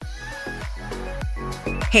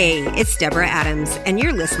Hey, it's Deborah Adams, and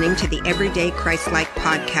you're listening to the Everyday Christ-Like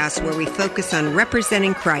podcast where we focus on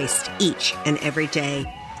representing Christ each and every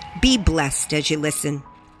day. Be blessed as you listen.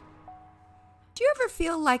 Do you ever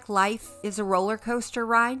feel like life is a roller coaster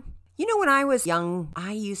ride? You know, when I was young,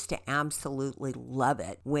 I used to absolutely love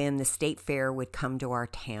it when the state fair would come to our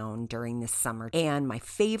town during the summer. And my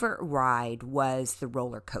favorite ride was the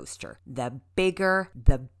roller coaster. The bigger,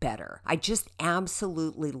 the better. I just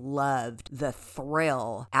absolutely loved the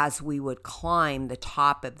thrill as we would climb the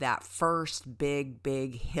top of that first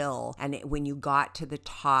big hill. And when you got to the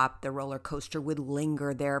top, the roller coaster would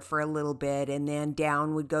linger there for a little bit. And then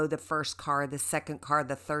down would go the first car, the second car,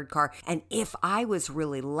 the third car. And if I was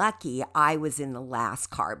really lucky, I was in the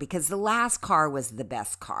last car because the last car was the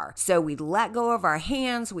best car. So we'd let go of our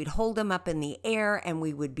hands, we'd hold them up in the air, and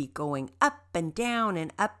we would be going up and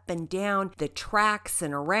down the tracks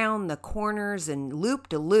and around the corners and loop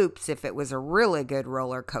to loops if it was a really good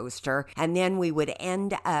roller coaster. And then we would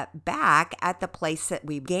end up back at the place that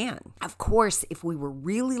we began. Of course, if we were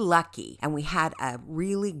really lucky and we had a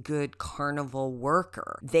really good carnival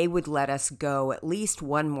worker, they would let us go at least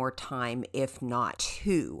one more time, if not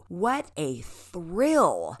two. What a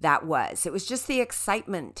thrill that was. It was just the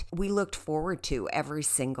excitement we looked forward to every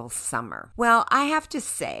single summer. Well, I have to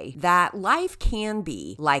say that life can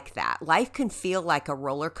be like that. Life can feel like a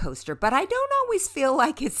roller coaster, but I don't always feel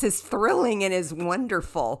like it's as thrilling and as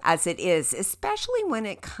wonderful as it is, especially when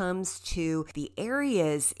it comes to the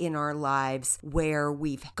areas in our lives where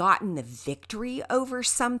we've gotten the victory over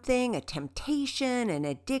something, a temptation, an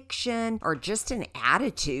addiction, or just an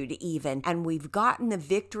attitude even, and we've gotten the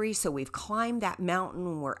victory. So we've climbed that mountain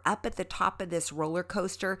and we're up at the top of this roller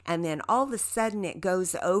coaster, and then all of a sudden it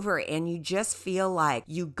goes over and you just feel like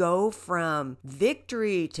you go from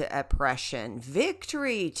victory to oppression,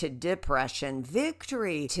 victory to depression,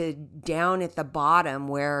 victory to down at the bottom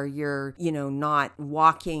where you're, not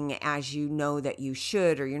walking as you know that you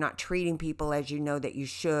should, or you're not treating people as you know that you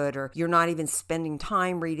should, or you're not even spending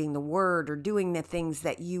time reading the word or doing the things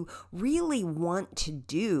that you really want to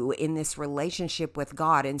do in this relationship with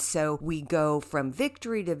God. And so we go from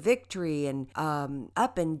victory to victory and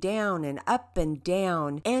up and down,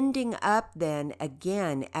 ending up then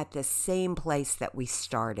again at the same place that we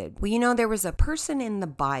started. Well, there was a person in the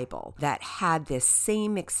Bible that had this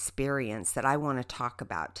same experience that I want to talk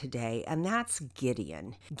about today, and that's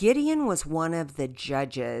Gideon. Gideon was one of the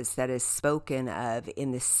judges that is spoken of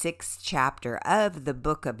in the 6th chapter of the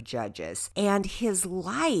book of Judges. And his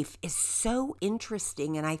life is so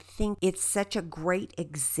interesting, and I think it's such a great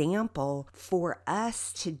example for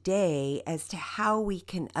us today as to how we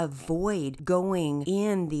can avoid going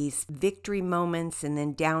in these victory moments and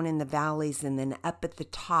then down in the valleys and then up at the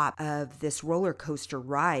top of this roller coaster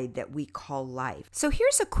ride that we call life. So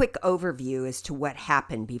here's a quick overview as to what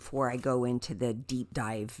happened before I go into the deep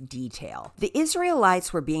dive detail. The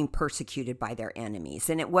Israelites were being persecuted by their enemies,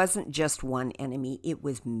 and it wasn't just one enemy, it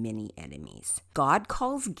was many enemies. God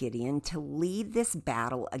calls Gideon to lead this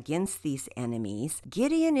battle against these enemies.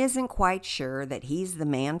 Gideon isn't quite sure that he's the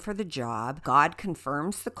man for the job. God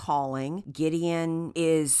confirms the calling. Gideon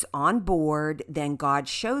is on board. Then God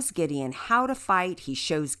shows Gideon how to fight. He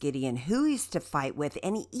shows Gideon who he's to fight with,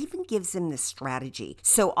 and he even gives him the strategy.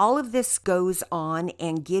 So all of this goes on,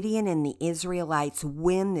 and Gideon and the Israelites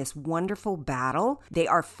win this wonderful battle. They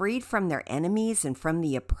are freed from their enemies and from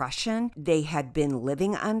the oppression they had been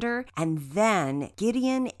living under. And then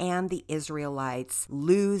Gideon and the Israelites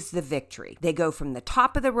lose the victory. They go from the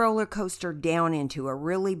top of the roller coaster down into a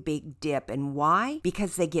really big dip. And why?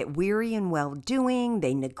 Because they get weary in well-doing.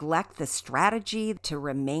 They neglect the strategy to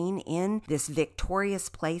remain in this victorious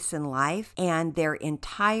place in life, and their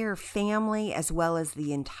entire family as well as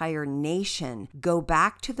the entire nation go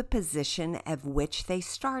back to the position of which they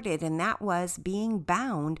started, and that was being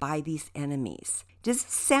bound by these enemies. Does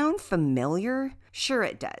it sound familiar? Sure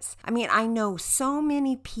it does. I mean, I know so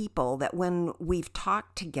many people that when we've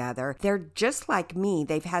talked together, they're just like me.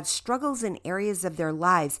 They've had struggles in areas of their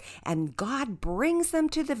lives, and God brings them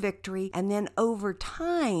to the victory. And then over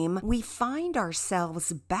time, we find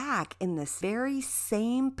ourselves back in this very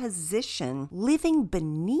same position, living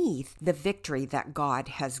beneath the victory that God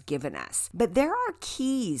has given us. But there are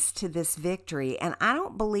keys to this victory, and I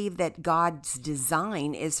don't believe that God's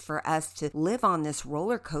design is for us to live on this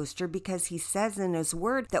roller coaster, because he says in His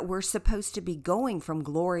Word that we're supposed to be going from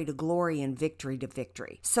glory to glory and victory to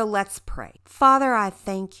victory. So let's pray. Father, I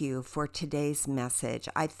thank you for today's message.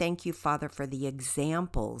 I thank you, Father, for the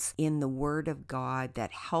examples in the Word of God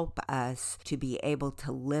that help us to be able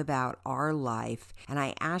to live out our life. And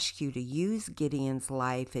I ask you to use Gideon's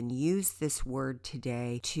life and use this word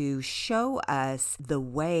today to show us the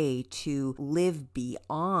way to live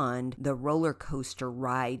beyond the roller coaster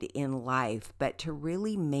ride in life, but to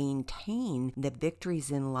really maintain the victories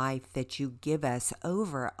in life that you give us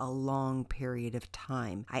over a long period of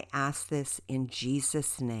time. I ask this in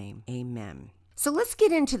Jesus' name. Amen. So let's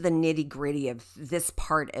get into the nitty-gritty of this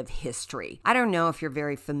part of history. I don't know if you're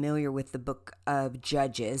very familiar with the book of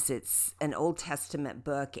Judges. It's an Old Testament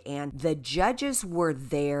book, and the judges were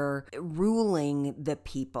there ruling the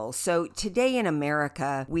people. So today in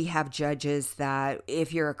America, we have judges that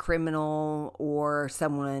if you're a criminal or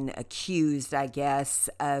someone accused, I guess,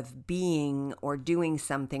 of being or doing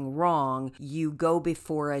something wrong, you go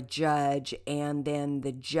before a judge, and then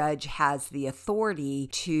the judge has the authority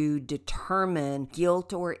to determine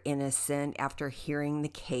guilt or innocent after hearing the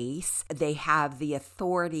case. They have the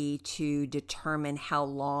authority to determine how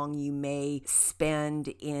long you may spend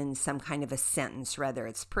in some kind of a sentence, whether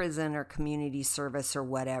it's prison or community service or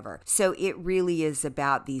whatever. So it really is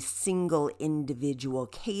about these single individual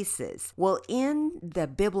cases. Well, in the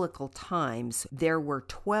biblical times, there were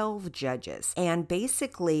 12 judges, and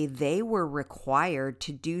basically they were required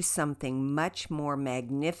to do something much more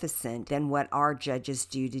magnificent than what our judges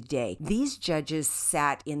do today. These judges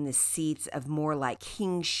sat in the seats of more like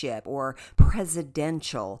kingship or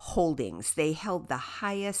presidential holdings. They held the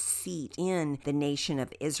highest seat in the nation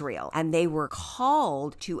of Israel, and they were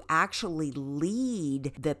called to actually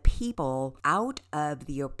lead the people out of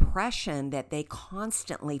the oppression that they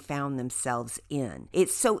constantly found themselves in.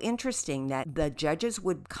 It's so interesting that the judges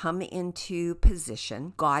would come into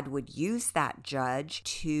position. God would use that judge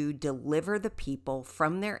to deliver the people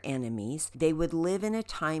from their enemies. They would live in a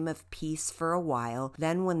time of peace for a while.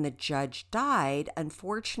 Then when the judge died,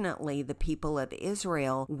 unfortunately, the people of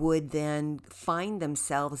Israel would then find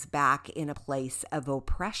themselves back in a place of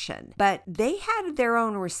oppression. But they had their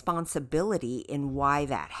own responsibility in why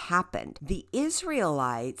that happened. The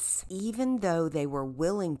Israelites, even though they were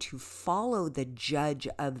willing to follow the judge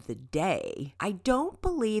of the day, I don't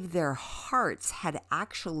believe their hearts had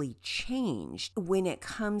actually changed when it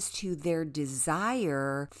comes to their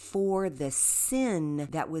desire for the sin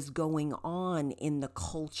that was going on in the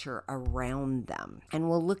culture around them. And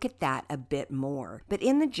we'll look at that a bit more. But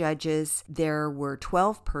in the Judges, there were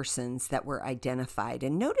 12 persons that were identified.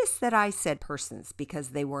 And notice that I said persons because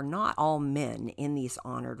they were not all men in these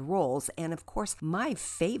honored roles. And of course, my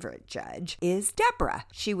favorite judge is Deborah.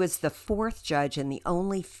 She was the fourth judge and the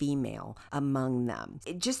only female among them.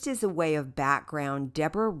 Just as a way of background,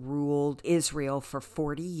 Deborah ruled Israel for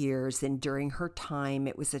 40 years, and during her time,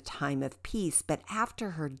 it was a time of peace. But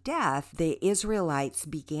after her death, the Israelites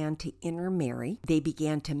began to intermarry. They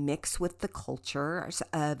began to mix with the cultures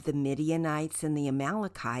of the Midianites and the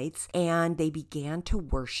Amalekites, and they began to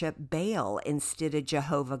worship Baal instead of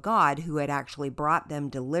Jehovah God, who had actually brought them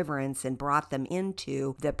deliverance and brought them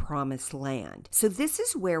into the promised land. So this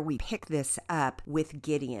is where we pick this up with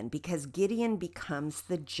Gideon, because Gideon becomes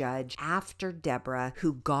the judge after Deborah,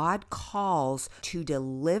 who God calls to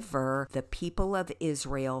deliver the people of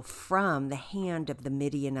Israel from the hand of the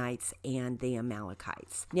Midianites and the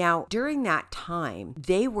Amalekites. Now, during that time,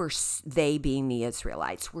 they being the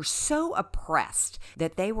Israelites, were so oppressed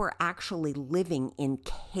that they were actually living in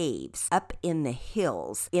caves up in the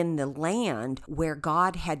hills in the land where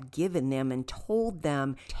God had given them and told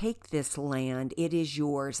them, take this land, it is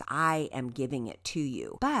yours, I am giving it to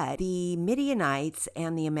you. But the Midianites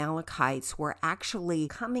and the Amalekites were actually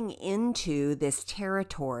coming into this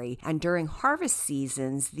territory, and during harvest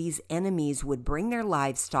seasons, these enemies would bring their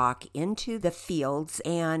livestock into the fields,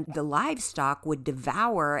 and the livestock would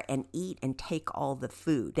devour and eat and take all the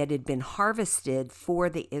food that had been harvested for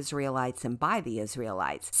the Israelites and by the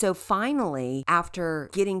Israelites. So finally, after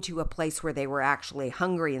getting to a place where they were actually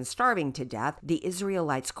hungry and starving to death, the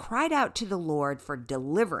Israelites cried out to the Lord for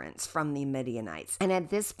deliverance from the Midianites. And at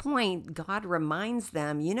this point, God reminds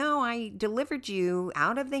them, I delivered you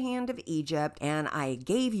out of the hand of Egypt, and I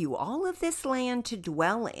gave you all of this land to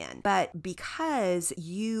dwell in. But because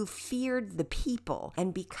you feared the people,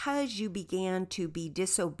 and because you began to be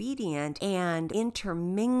disobedient and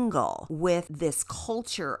intermingle with this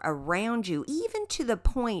culture around you, even to the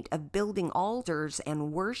point of building altars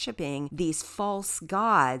and worshiping these false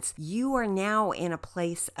gods, you are now in a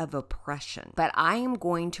place of oppression. But I am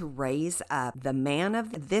going to raise up the man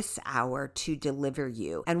of this hour to deliver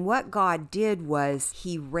you. And what God did was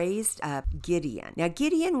he raised up Gideon. Now,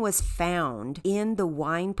 Gideon was found in the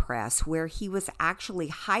winepress where he was actually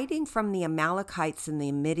hiding from the Amalekites and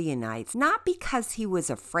the Midianites, not because he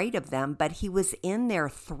was afraid of them, but he was in there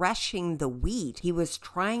threshing the wheat. He was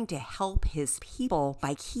trying to help his people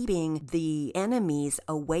by keeping the enemies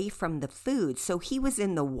away from the food. So he was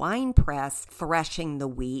in the winepress threshing the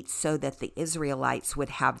wheat so that the Israelites would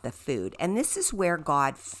have the food. And this is where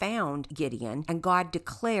God found Gideon, and God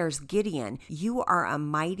declares, Gideon, you are a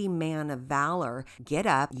mighty man of valor. Get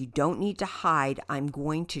up. You don't need to hide. I'm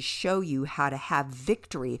going to show you how to have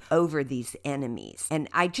victory over these enemies. And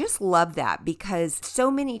I just love that, because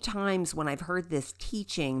so many times when I've heard this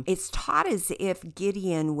teaching, it's taught as if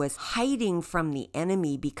Gideon was hiding from the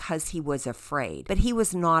enemy because he was afraid. But he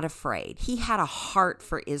was not afraid. He had a heart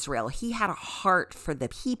for Israel. He had a heart for the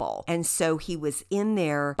people. And so he was in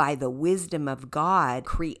there by the wisdom of God,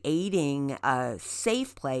 creating a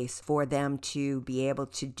safe place for them to be able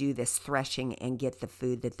to do this threshing and get the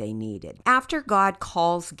food that they needed. After God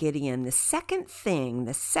calls Gideon, the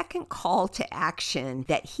second call to action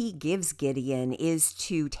that he gives Gideon is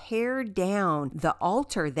to tear down the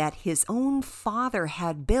altar that his own father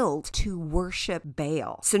had built to worship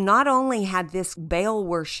Baal. So not only had this Baal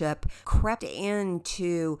worship crept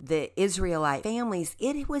into the Israelite families,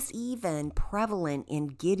 it was even prevalent in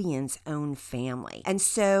Gideon's own family. And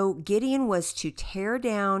so Gideon was to tear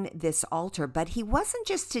down this altar, but he wasn't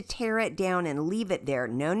just to tear it down and leave it there.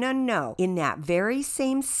 No. In that very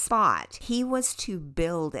same spot, he was to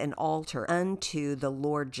build an altar unto the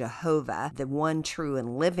Lord Jehovah, the one true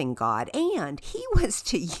and living God, and he was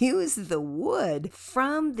to use the wood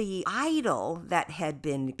from the idol that had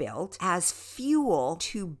been built as fuel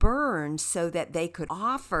to burn so that they could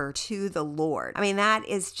offer to the Lord. I mean, that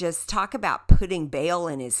is just, talk about putting Baal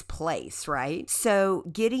in his place, right? So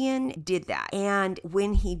Gideon did that. And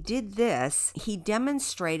when he did this, he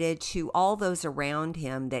demonstrated to all those around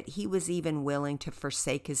him that he was even willing to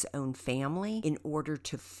forsake his own family in order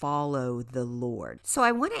to follow the Lord. So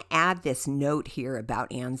I want to add this note here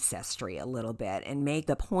about ancestry a little bit and make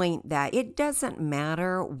the point that it doesn't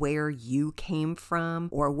matter where you came from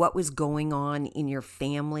or what was going on in your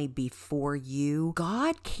family before you.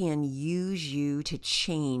 God can use you to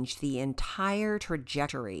change the entire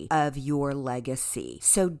trajectory of your legacy.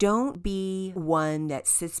 So don't be one that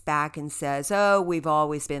sits back and says, oh, we've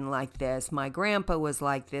always been like this. My grandpa was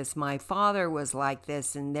like this. My father was like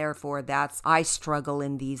this. And therefore I struggle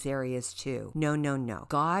in these areas too. No.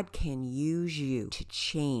 God can use you to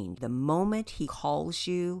change. The moment he calls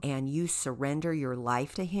you and you surrender your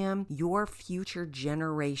life to him, your future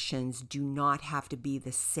generations do not have to be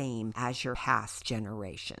the same as your past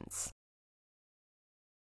generations.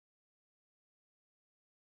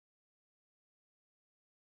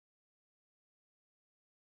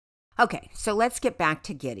 Okay, so let's get back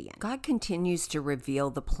to Gideon. God continues to reveal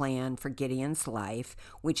the plan for Gideon's life,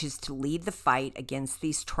 which is to lead the fight against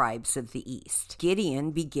these tribes of the east. Gideon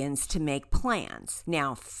begins to make plans.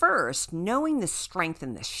 Now, first, knowing the strength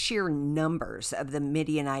and the sheer numbers of the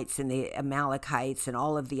Midianites and the Amalekites and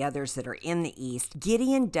all of the others that are in the east,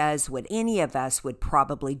 Gideon does what any of us would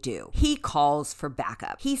probably do. He calls for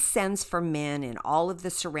backup. He sends for men in all of the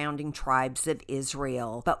surrounding tribes of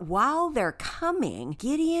Israel. But while they're coming,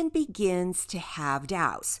 Gideon begins to have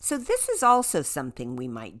doubts. So this is also something we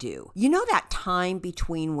might do. You know that time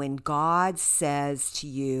between when God says to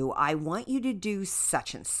you, I want you to do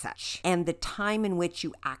such and such, and the time in which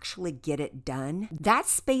you actually get it done? That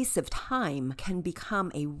space of time can become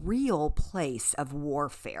a real place of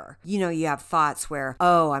warfare. You know, you have thoughts where,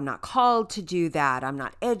 oh, I'm not called to do that. I'm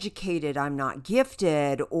not educated. I'm not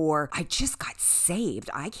gifted. Or I just got saved.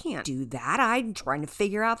 I can't do that. I'm trying to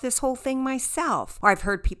figure out this whole thing myself. Or I've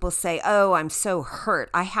heard people say, oh, I'm so hurt.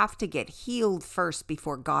 I have to get healed first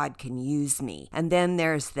before God can use me. And then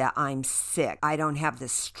there's the I'm sick. I don't have the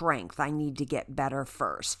strength. I need to get better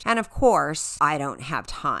first. And of course, I don't have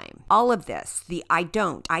time. All of this, the I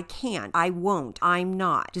don't, I can't, I won't, I'm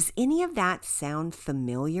not. Does any of that sound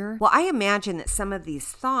familiar? Well, I imagine that some of these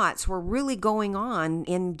thoughts were really going on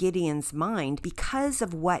in Gideon's mind because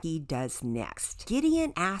of what he does next.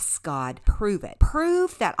 Gideon asks God, prove it.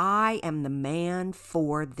 Prove that I am the man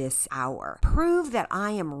for this. this hour. Prove that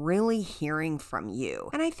I am really hearing from you.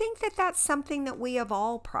 And I think that that's something that we have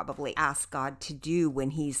all probably asked God to do when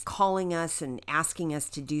he's calling us and asking us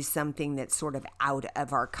to do something that's sort of out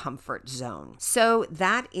of our comfort zone. So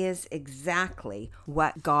that is exactly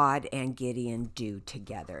what God and Gideon do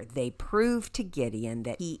together. They prove to Gideon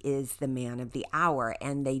that he is the man of the hour,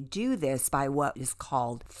 and they do this by what is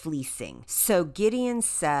called fleecing. So Gideon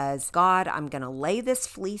says, God, I'm going to lay this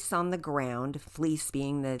fleece on the ground, fleece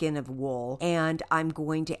being the skin of wool, and I'm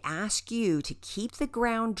going to ask you to keep the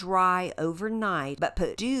ground dry overnight, but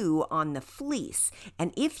put dew on the fleece.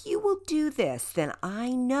 And if you will do this, then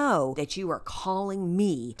I know that you are calling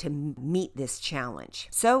me to meet this challenge.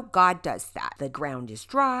 So God does that. The ground is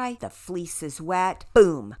dry, the fleece is wet,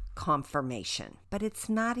 boom, confirmation. But it's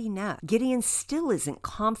not enough. Gideon still isn't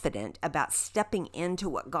confident about stepping into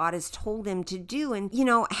what God has told him to do. And,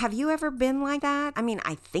 have you ever been like that? I mean,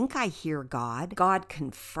 I think I hear God. God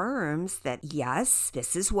confirms that, yes,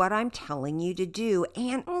 this is what I'm telling you to do.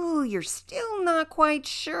 And, you're still not quite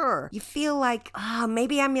sure. You feel like,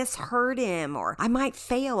 maybe I misheard him, or I might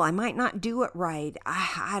fail. I might not do it right.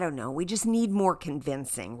 I don't know. We just need more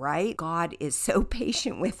convincing, right? God is so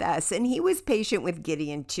patient with us. And he was patient with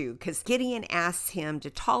Gideon too, because Gideon asks him to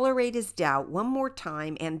tolerate his doubt one more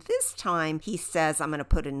time. And this time he says, I'm going to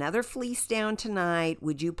put another fleece down tonight.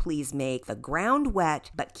 Would you please make the ground wet,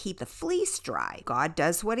 but keep the fleece dry? God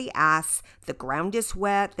does what he asks. The ground is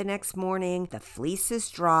wet the next morning. The fleece is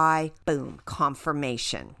dry. Boom,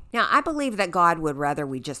 confirmation. Now, I believe that God would rather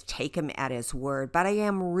we just take him at his word, but I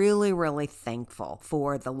am really, really thankful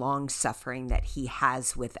for the long suffering that he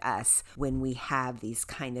has with us when we have these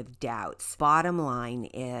kind of doubts. Bottom line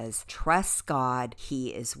is, trust God, he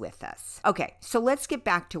is with us. Okay, so let's get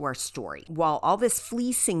back to our story. While all this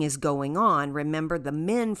fleecing is going on, remember the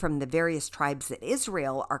men from the various tribes of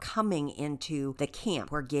Israel are coming into the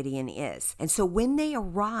camp where Gideon is. And so when they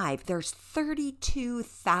arrive, there's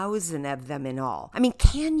 32,000 of them in all. I mean,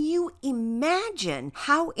 can you imagine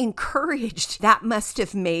how encouraged that must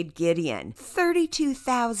have made Gideon?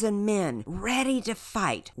 32,000 men ready to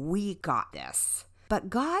fight. We got this. But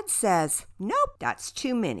God says, nope, that's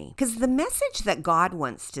too many. Because the message that God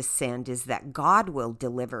wants to send is that God will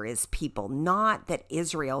deliver his people, not that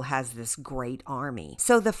Israel has this great army.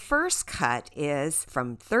 So the first cut is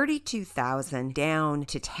from 32,000 down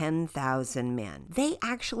to 10,000 men. They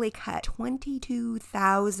actually cut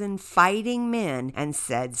 22,000 fighting men and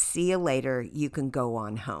said, see you later, you can go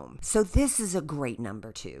on home. So this is a great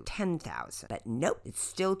number too, 10,000. But nope, it's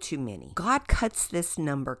still too many. God cuts this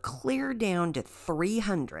number clear down to 300.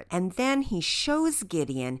 And then he shows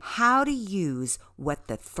Gideon how to use what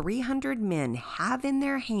the 300 men have in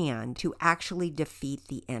their hand to actually defeat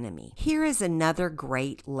the enemy. Here is another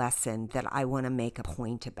great lesson that I want to make a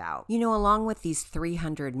point about. Along with these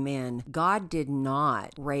 300 men, God did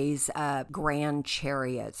not raise up grand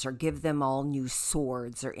chariots or give them all new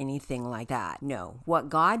swords or anything like that. No. What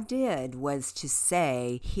God did was to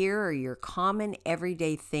say, here are your common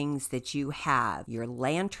everyday things that you have, your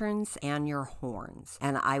lanterns and your horns.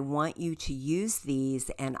 And I want you to use these,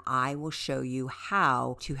 and I will show you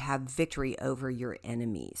how to have victory over your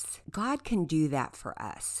enemies. God can do that for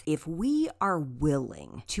us if we are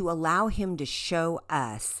willing to allow him to show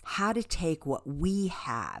us how to take what we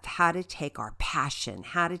have, how to take our passion,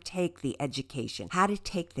 how to take the education, how to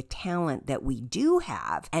take the talent that we do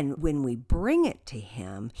have. And when we bring it to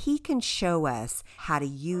him, he can show us how to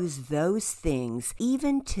use those things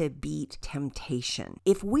even to beat temptation.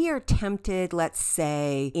 If we are tempted, let's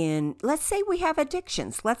say we have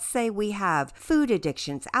addictions. Let's say we have food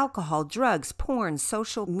addictions, alcohol, drugs, porn,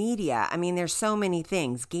 social media. I mean, there's so many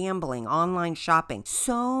things, gambling, online shopping,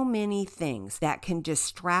 so many things that can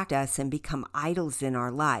distract us and become idols in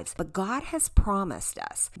our lives. But God has promised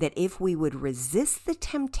us that if we would resist the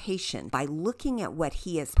temptation by looking at what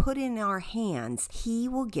he has put in our hands, he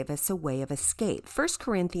will give us a way of escape. 1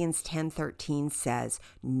 Corinthians 10:13 says,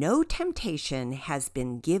 no temptation has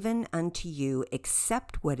been given unto you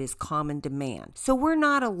except what is common to man. So we're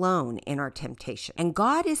not alone in our temptation. And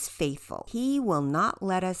God is faithful. He will not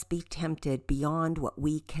let us be tempted beyond what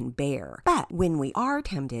we can bear. But when we are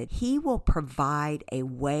tempted, he will provide a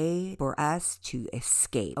way for us to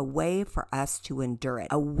escape, a way for us to endure it,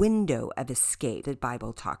 a window of escape the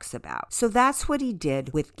Bible talks about. So that's what he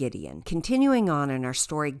did with Gideon. Continuing on in our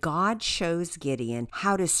story, God shows Gideon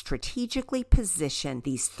how to strategically position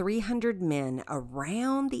these 300 men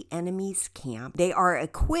around the enemy's camp camp. They are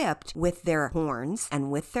equipped with their horns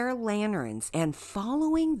and with their lanterns, and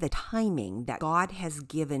following the timing that God has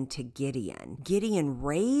given to Gideon. Gideon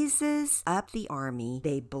raises up the army.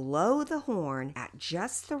 They blow the horn at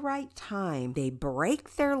just the right time. They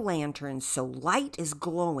break their lanterns so light is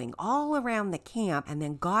glowing all around the camp, and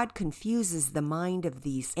then God confuses the mind of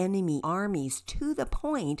these enemy armies to the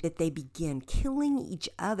point that they begin killing each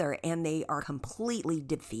other and they are completely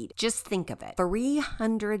defeated. Just think of it.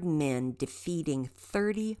 300 men defeating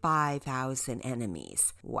 35,000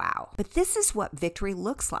 enemies. Wow. But this is what victory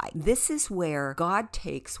looks like. This is where God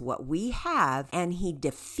takes what we have and he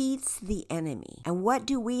defeats the enemy. And what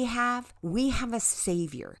do we have? We have a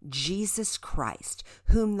Savior, Jesus Christ,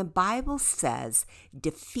 whom the Bible says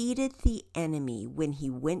defeated the enemy when he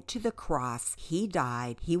went to the cross. He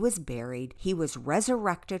died, he was buried, he was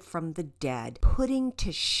resurrected from the dead, putting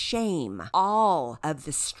to shame all of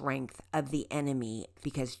the strength of the enemy,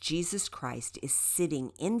 because Jesus Christ is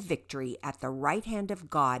sitting in victory at the right hand of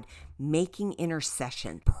God, making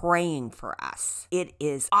intercession, praying for us. It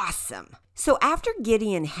is awesome. So after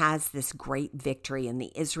Gideon has this great victory and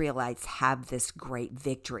the Israelites have this great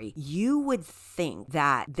victory, you would think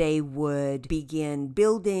that they would begin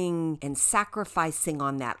building and sacrificing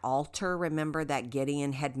on that altar, remember, that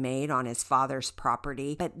Gideon had made on his father's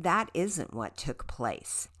property, but that isn't what took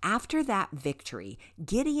place. After that victory,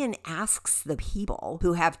 Gideon asks the people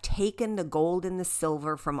who have taken the gold and the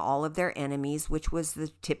silver from all of their enemies, which was the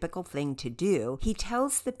typical thing to do. He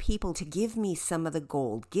tells the people to give me some of the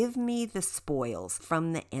gold, give me the spoils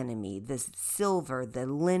from the enemy, the silver, the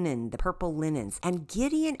linen, the purple linens. And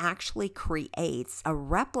Gideon actually creates a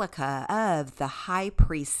replica of the high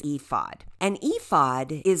priest's ephod. An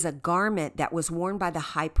ephod is a garment that was worn by the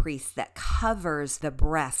high priest that covers the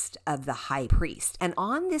breast of the high priest. And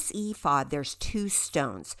on this ephod, there's two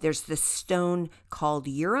stones. There's the stone called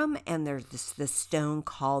Urim and there's the stone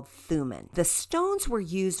called Thummim. The stones were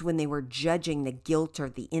used when they were judging the guilt or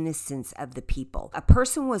the innocence of the people. A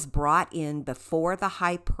person was brought in before the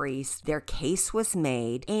high priest, their case was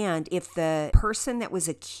made, and if the person that was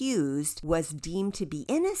accused was deemed to be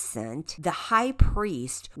innocent, the high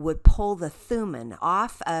priest would pull the Thummim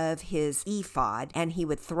off of his ephod and he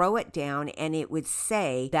would throw it down and it would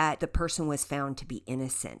say that the person was found to be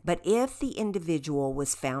innocent. But if the individual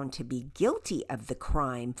was found to be guilty of the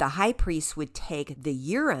crime, the high priest would take the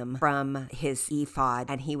Urim from his ephod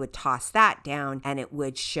and he would toss that down and it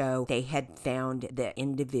would show they had found the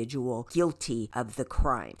individual guilty of the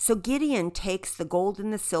crime. So Gideon takes the gold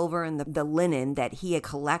and the silver and the linen that he had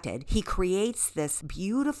collected. He creates this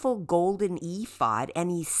beautiful golden ephod and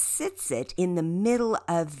he sits it in the middle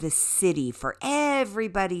of the city for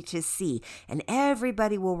everybody to see. And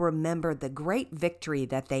everybody will remember the great victory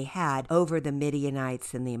that they had over the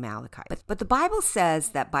Midianites and the Amalekites. But the Bible says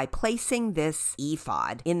that by placing this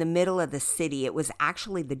ephod in the middle of the city, it was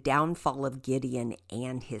actually the downfall of Gideon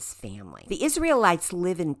and his family. The Israelites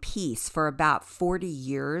live in peace for about 40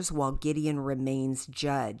 years while Gideon remains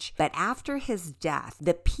judge. But after his death,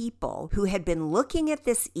 the people who had been looking at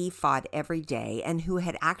this ephod every day and who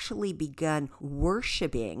had actually begun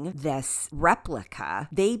worshiping this replica,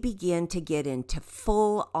 they begin to get into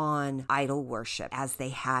full-on idol worship as they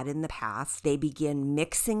had in the past. They begin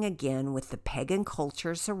mixing again with the pagan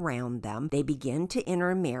cultures around them. They begin to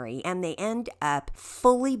intermarry and they end up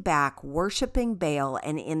fully back worshiping Baal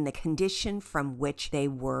and in the condition from which they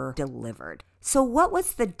were delivered. So what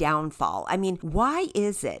was the downfall? I mean, why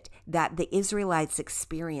is it that the Israelites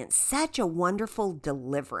experienced such a wonderful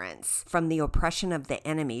deliverance from the oppression of the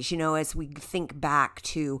enemies? You know, as we think back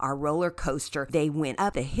to our roller coaster, they went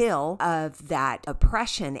up the hill of that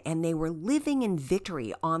oppression and they were living in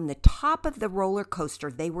victory on the top of the roller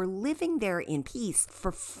coaster. They were living there in peace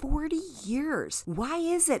for 40 years. Why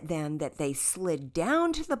is it then that they slid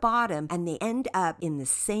down to the bottom and they end up in the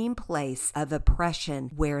same place of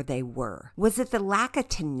oppression where they were? Was it the lack of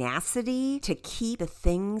tenacity to keep the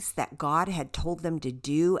things that God had told them to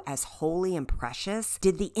do as holy and precious?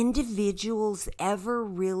 Did the individuals ever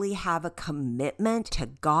really have a commitment to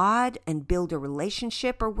God and build a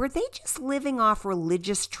relationship, or were they just living off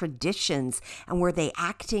religious traditions and were they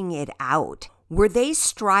acting it out? Were they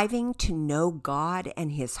striving to know God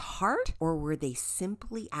and his heart, or were they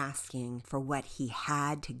simply asking for what he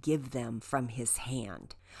had to give them from his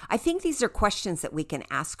hand? I think these are questions that we can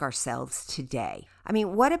ask ourselves today. I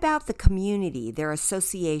mean, what about the community, their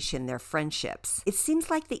association, their friendships? It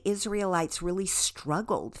seems like the Israelites really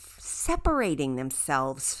struggled separating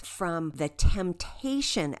themselves from the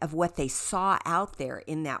temptation of what they saw out there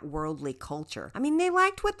in that worldly culture. I mean, they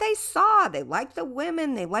liked what they saw. They liked the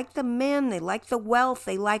women, they liked the men, they liked the wealth,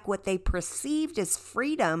 they liked what they perceived as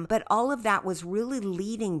freedom, but all of that was really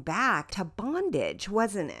leading back to bondage,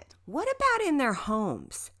 wasn't it? What about in their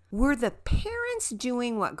homes? Were the parents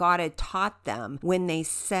doing what God had taught them when they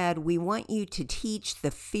said, we want you to teach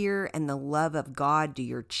the fear and the love of God to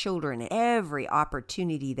your children at every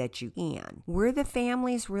opportunity that you can? Were the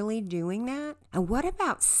families really doing that? And what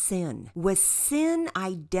about sin? Was sin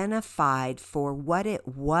identified for what it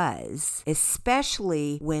was,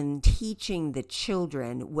 especially when teaching the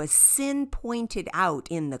children? Was sin pointed out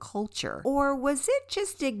in the culture? Or was it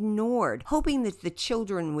just ignored, hoping that the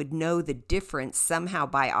children would know the difference somehow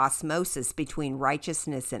by osmosis between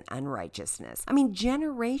righteousness and unrighteousness? I mean,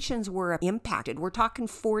 generations were impacted. We're talking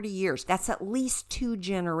 40 years. That's at least 2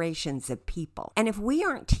 generations of people. And if we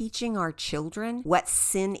aren't teaching our children what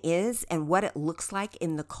sin is and what it looks like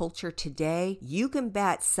in the culture today, you can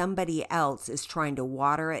bet somebody else is trying to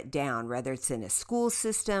water it down, whether it's in a school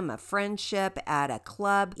system, a friendship, at a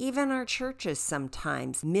club. Even our churches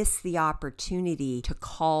sometimes miss the opportunity to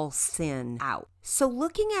call sin out. So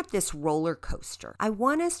looking at this roller coaster, I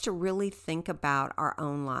want us to really think about our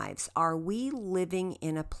own lives. Are we living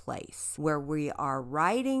in a place where we are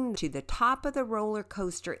riding to the top of the roller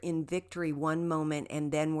coaster in victory one moment,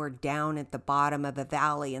 and then we're down at the bottom of a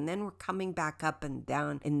valley, and then we're coming back up and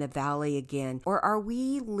down in the valley again? Or are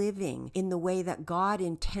we living in the way that God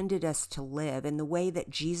intended us to live, in the way that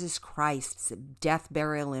Jesus Christ's death,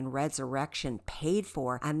 burial, and resurrection paid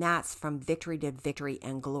for? And that's from victory to victory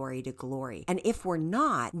and glory to glory. And if we're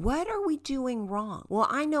not, what are we doing wrong? Well,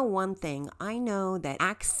 I know one thing. I know that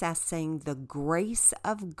accessing the grace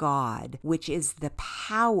of God, which is the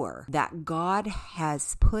power that God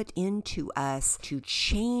has put into us to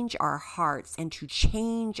change our hearts and to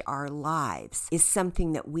change our lives, is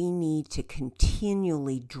something that we need to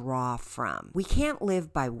continually draw from. We can't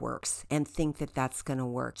live by works and think that that's going to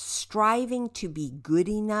work. Striving to be good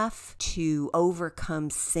enough to overcome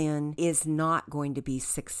sin is not going to be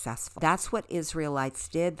successful. That's what Israelites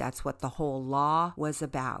did. That's what the whole law was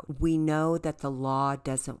about. We know that the law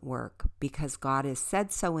doesn't work because God has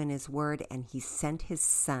said so in His Word, and He sent His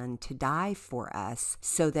Son to die for us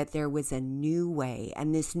so that there was a new way.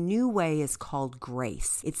 And this new way is called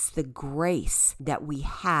grace. It's the grace that we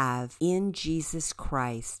have in Jesus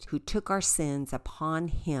Christ, who took our sins upon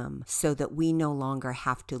Him so that we no longer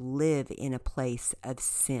have to live in a place of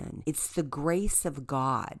sin. It's the grace of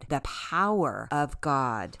God, the power of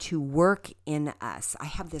God to work in us. I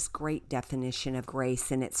have this great definition of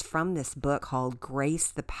grace, and it's from this book called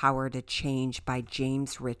Grace, the Power to Change by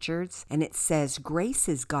James Richards. And it says, grace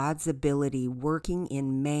is God's ability working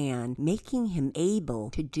in man, making him able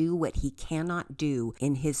to do what he cannot do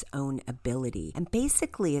in his own ability. And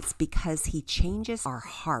basically, it's because He changes our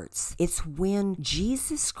hearts. It's when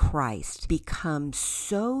Jesus Christ becomes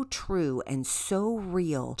so true and so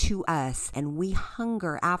real to us, and we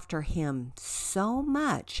hunger after Him so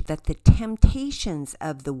much that the temptations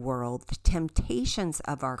of the world, the temptations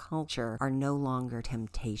of our culture are no longer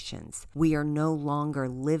temptations. We are no longer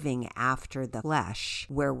living after the flesh,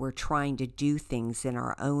 where we're trying to do things in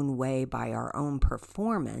our own way by our own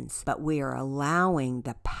performance, but we are allowing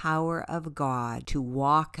the power of God to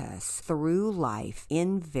walk us through life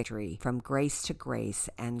in victory, from grace to grace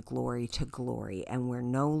and glory to glory. And we're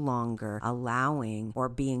no longer allowing or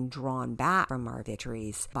being drawn back from our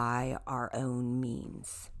victories by our own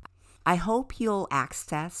means. I hope you'll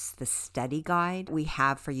access the study guide we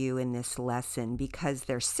have for you in this lesson, because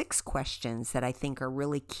there's 6 questions that I think are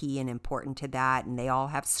really key and important to that, and they all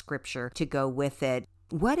have scripture to go with it.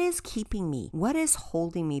 What is keeping me? What is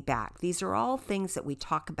holding me back? These are all things that we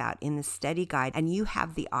talk about in the study guide, and you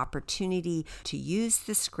have the opportunity to use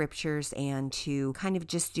the scriptures and to kind of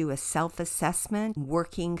just do a self-assessment,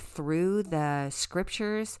 working through the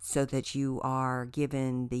scriptures so that you are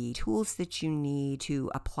given the tools that you need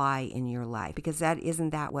to apply in your life. Because isn't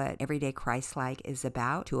that what Everyday Christ-like is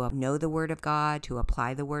about? To know the Word of God, to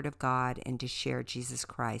apply the Word of God, and to share Jesus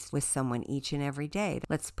Christ with someone each and every day.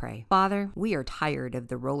 Let's pray. Father, we are tired of of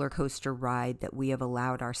the roller coaster ride that we have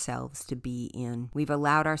allowed ourselves to be in. We've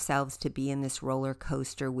allowed ourselves to be in this roller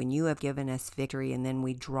coaster when you have given us victory, and then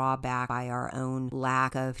we draw back by our own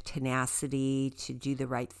lack of tenacity to do the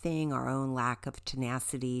right thing, our own lack of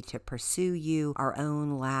tenacity to pursue you, our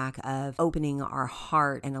own lack of opening our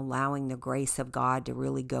heart and allowing the grace of God to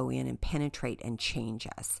really go in and penetrate and change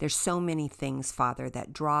us. There's so many things, Father,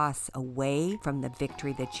 that draw us away from the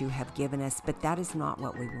victory that you have given us, but that is not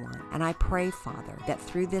what we want. And I pray, Father, that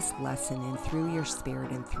through this lesson and through your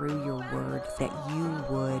Spirit and through your word, that you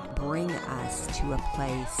would bring us to a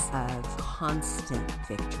place of constant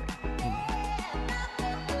victory. Amen.